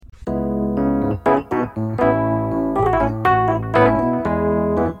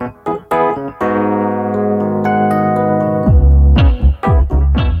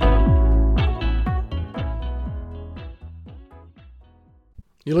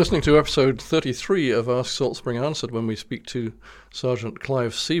listening to episode 33 of Ask Salt Spring Answered, when we speak to Sgt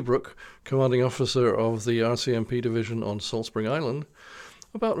Clive Seabrook, commanding officer of the RCMP division on Salt Spring Island,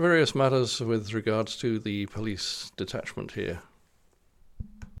 about various matters with regards to the police detachment here.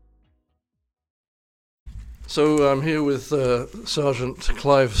 So I'm here with Sgt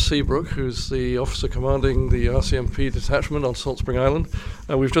Clive Seabrook, who's the officer commanding the RCMP detachment on Salt Spring Island.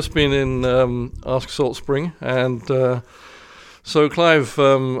 We've just been in Ask Salt Spring, and so Clive,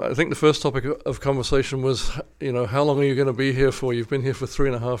 I think the first topic of conversation was, how long are you going to be here for? You've been here for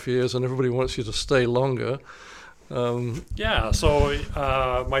 3.5 years, and everybody wants you to stay longer. So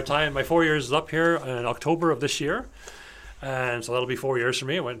my 4 years is up here in October of this year, and so that'll be 4 years for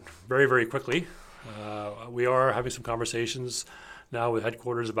me. It went very, very quickly. We are having some conversations now with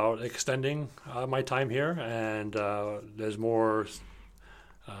headquarters about extending my time here, and there's more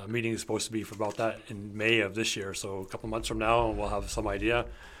meetings supposed to be for about that in May of this year. So a couple months from now, we'll have some idea.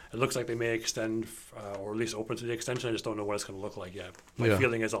 It looks like they may extend, or at least open to the extension. I just don't know what it's going to look like yet. My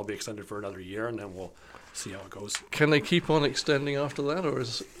feeling is I'll be extended for another year, and then we'll see how it goes. Can they keep on extending after that, or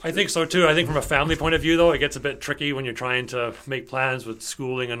is? I think so too. I think from a family point of view, though, it gets a bit tricky when you're trying to make plans with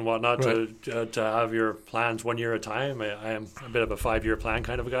schooling and whatnot, right, to have your plans 1 year at a time. I am a bit of a 5-year plan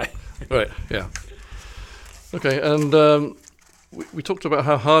kind of a guy. Right. Yeah. Okay. And we talked about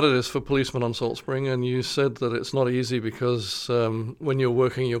how hard it is for policemen on Salt Spring, and you said that it's not easy because when you're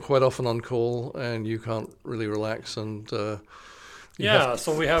working, you're quite often on call and you can't really relax. And so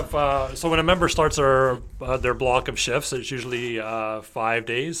we have so when a member starts their block of shifts, it's usually 5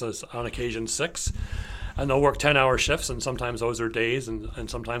 days, on occasion 6, and they'll work 10-hour shifts, and sometimes those are days and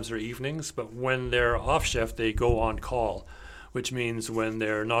sometimes they're evenings. But when they're off shift, they go on call, which means when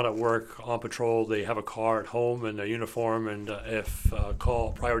they're not at work on patrol, they have a car at home and a uniform, and if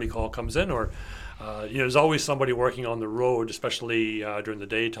priority call comes in, or there's always somebody working on the road, especially during the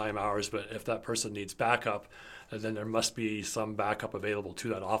daytime hours. But if that person needs backup, then there must be some backup available to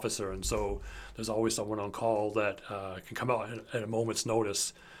that officer, and so there's always someone on call that can come out at a moment's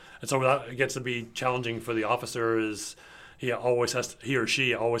notice. And so that gets to be challenging for the officer. Is he or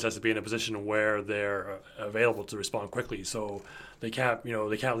she always has to be in a position where they're available to respond quickly. So they can't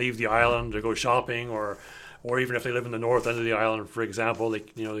leave the island to go shopping, or even if they live in the north end of the island, for example, they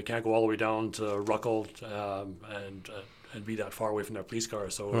can't go all the way down to Ruckle and be that far away from their police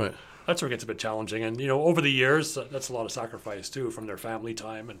car. So right, that's where it gets a bit challenging. And over the years, that's a lot of sacrifice too from their family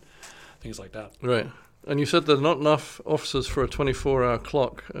time and things like that. Right. And you said there are not enough officers for a 24-hour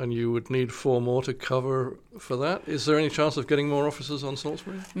clock, and you would need 4 more to cover for that. Is there any chance of getting more officers on Salt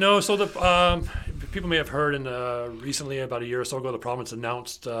Spring? No. So the people may have heard recently, about a year or so ago, the province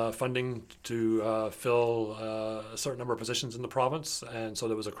announced funding to fill a certain number of positions in the province, and so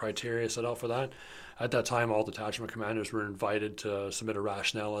there was a criteria set out for that. At that time, all detachment commanders were invited to submit a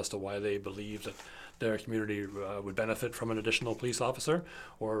rationale as to why they believed that their community would benefit from an additional police officer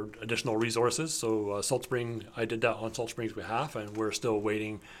or additional resources. So Salt Spring, I did that on Salt Spring's behalf, and we're still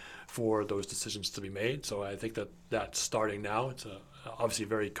waiting for those decisions to be made. So I think that that's starting now. It's obviously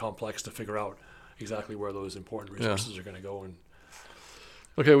very complex to figure out exactly where those important resources are going to go. And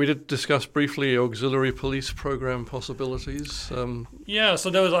okay, we did discuss briefly auxiliary police program possibilities. So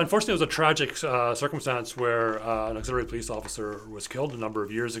unfortunately, there was a tragic circumstance where an auxiliary police officer was killed a number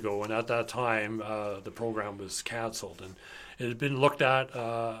of years ago, and at that time, the program was canceled. And it had been looked at,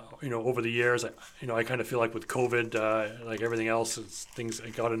 over the years. I kind of feel like with COVID, like everything else, things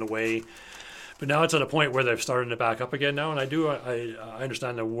got in the way. But now it's at a point where they're starting to back up again now, and I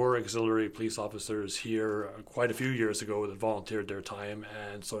understand there were auxiliary police officers here quite a few years ago that volunteered their time,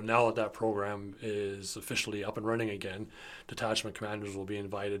 and so now that program is officially up and running again, detachment commanders will be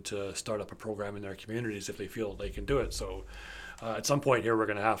invited to start up a program in their communities if they feel they can do it. So at some point here, we're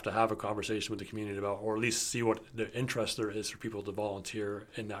going to have a conversation with the community about, or at least see what the interest there is for people to volunteer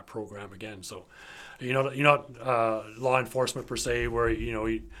in that program again. So you're not law enforcement per se, where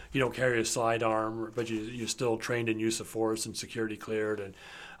you don't carry a sidearm, but you're still trained in use of force and security cleared, and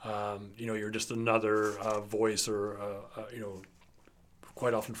you're just another voice, or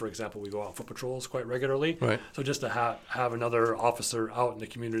quite often, for example, we go out on foot patrols quite regularly. Right. So just to have another officer out in the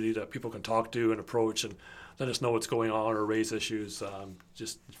community that people can talk to and approach and let us know what's going on or raise issues,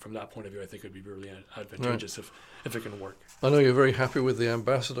 just from that point of view, I think it would be really advantageous if it can work. I know you're very happy with the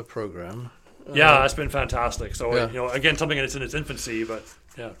ambassador program. Yeah, that's been fantastic. So, again, something that's in its infancy, but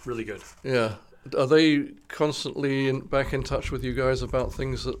really good. Yeah. Are they constantly back in touch with you guys about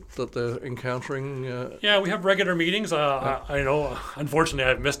things that they're encountering? Yeah, we have regular meetings. I know,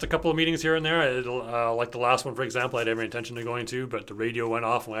 unfortunately, I've missed a couple of meetings here and there. Like the last one, for example, I had every intention of going to, but the radio went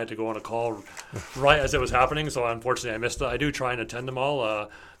off and I had to go on a call right as it was happening. So, unfortunately, I missed it. I do try and attend them all.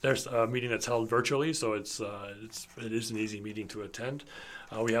 there's a meeting that's held virtually, so it is an easy meeting to attend.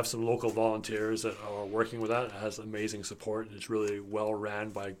 We have some local volunteers that are working with that. It has amazing support. It's really well ran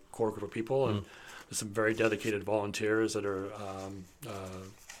by a core group of people, and there's some very dedicated volunteers that are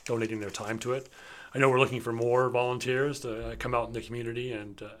donating their time to it. I know we're looking for more volunteers to come out in the community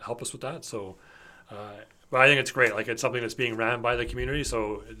and help us with that. So, but I think it's great. Like, it's something that's being ran by the community.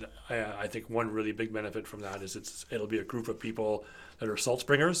 So I think one really big benefit from that is it'll be a group of people that are Salt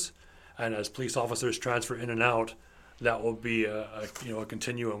Springers, and as police officers transfer in and out, that will be a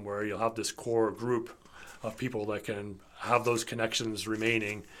continuum where you'll have this core group of people that can have those connections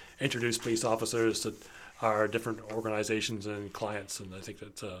remaining, introduce police officers to our different organizations and clients, and I think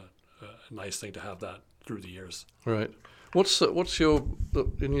that's a nice thing to have that through the years. Right. What's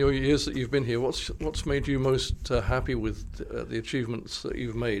in your years that you've been here? What's made you most happy with the achievements that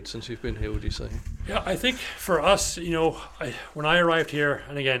you've made since you've been here? Would you say? Yeah, I think for us, when I arrived here,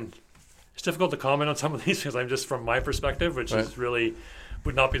 and again, it's difficult to comment on some of these because I'm just from my perspective, which is really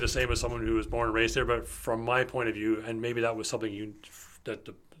would not be the same as someone who was born and raised here. But from my point of view, and maybe that was something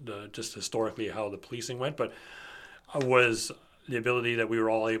just historically how the policing went, but was the ability that we were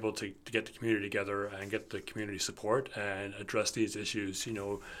all able to get the community together and get the community support and address these issues.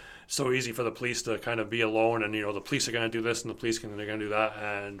 So easy for the police to kind of be alone, and the police are going to do this and the police are going to do that,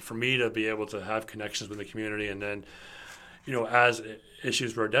 and for me to be able to have connections with the community, and then as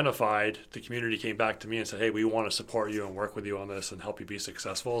issues were identified, the community came back to me and said, hey, we want to support you and work with you on this and help you be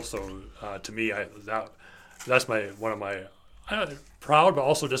successful. So to me, that's one of my proud, but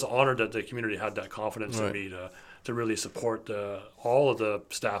also just honored that the community had that confidence in me to really support all of the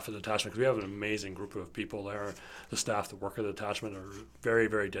staff of the detachment, because we have an amazing group of people there. The staff that work at the detachment are very,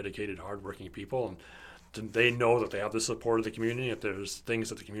 very dedicated, hardworking people, and they know that they have the support of the community. If there's things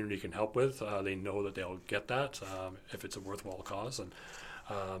that the community can help with, they know that they'll get that if it's a worthwhile cause, and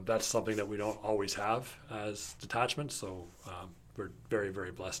that's something that we don't always have as detachments. So we're very,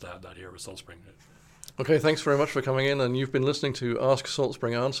 very blessed to have that here with Salt Spring. Okay, thanks very much for coming in, and you've been listening to Ask Salt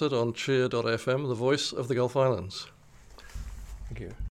Spring Answered on cheer.fm, the voice of the Gulf Islands. Thank you.